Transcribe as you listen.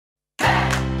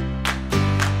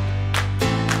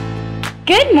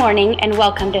Good morning and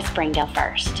welcome to Springdale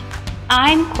First.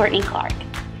 I'm Courtney Clark,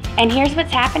 and here's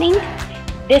what's happening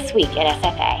this week at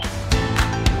SFA.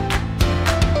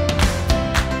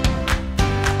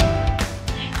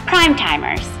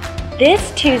 Primetimers.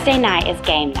 This Tuesday night is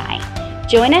game night.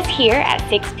 Join us here at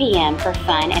 6 p.m. for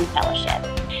fun and fellowship.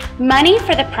 Money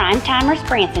for the Primetimers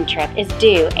Branson trip is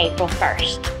due April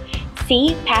 1st.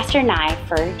 See Pastor Nye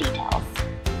for details.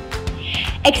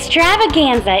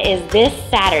 Extravaganza is this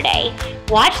Saturday.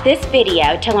 Watch this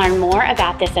video to learn more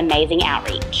about this amazing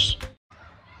outreach.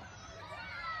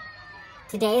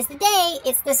 Today is the day.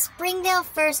 It's the Springdale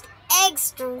First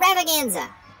Extravaganza.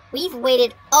 We've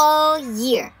waited all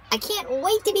year. I can't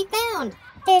wait to be found.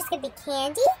 There's gonna be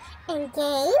candy and games,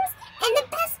 and the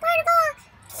best part of all,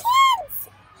 kids!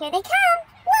 Here they come.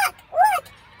 Look, look!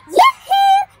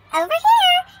 Yoo-hoo! Over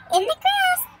here, in the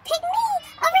grass. Pick me!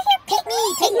 Over here, pick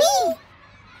me! Pick me!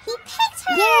 He picked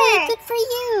her! Yay, good for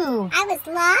you! I was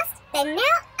lost, but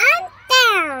now I'm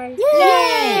found!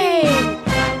 Yay!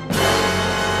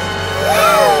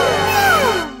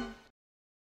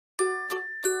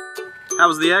 How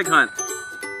was the egg hunt?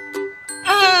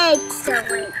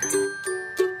 Excellent!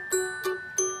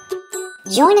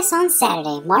 Join us on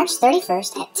Saturday, March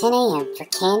 31st at 10 a.m. for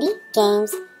candy,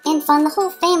 games, and fun the whole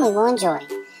family will enjoy.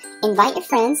 Invite your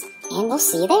friends, and we'll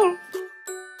see you there.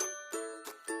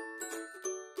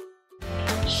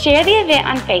 Share the event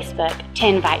on Facebook to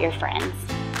invite your friends.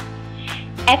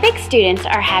 Epic students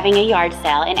are having a yard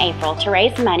sale in April to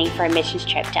raise money for a missions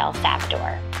trip to El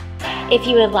Salvador. If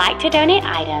you would like to donate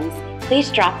items, please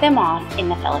drop them off in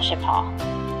the fellowship hall.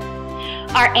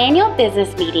 Our annual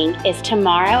business meeting is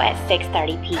tomorrow at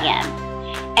 6:30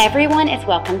 p.m. Everyone is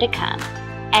welcome to come.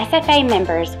 SFA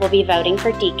members will be voting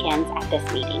for deacons at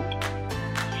this meeting.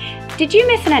 Did you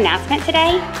miss an announcement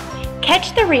today?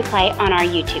 Catch the replay on our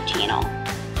YouTube channel.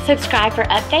 Subscribe for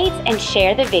updates and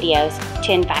share the videos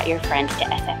to invite your friends to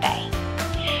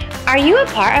SFA. Are you a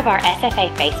part of our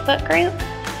SFA Facebook group?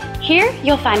 Here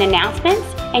you'll find announcements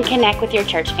and connect with your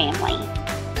church family.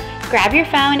 Grab your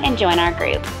phone and join our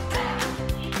group.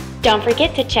 Don't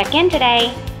forget to check in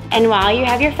today, and while you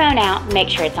have your phone out, make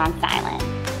sure it's on silent.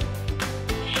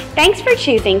 Thanks for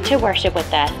choosing to worship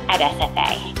with us at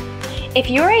SFA. If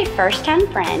you're a first-time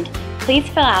friend, please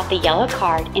fill out the yellow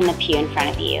card in the pew in front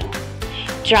of you.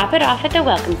 Drop it off at the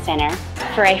Welcome Center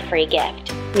for a free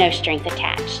gift, no strings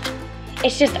attached.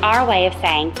 It's just our way of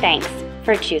saying thanks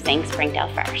for choosing Springdale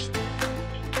First.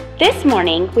 This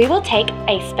morning, we will take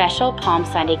a special Palm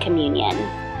Sunday communion.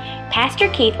 Pastor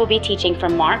Keith will be teaching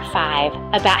from Mark 5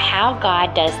 about how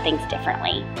God does things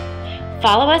differently.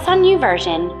 Follow us on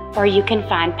YouVersion, or you can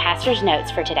find Pastor's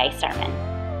notes for today's sermon.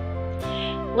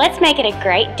 Let's make it a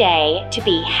great day to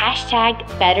be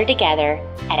 #BetterTogether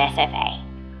at SFA.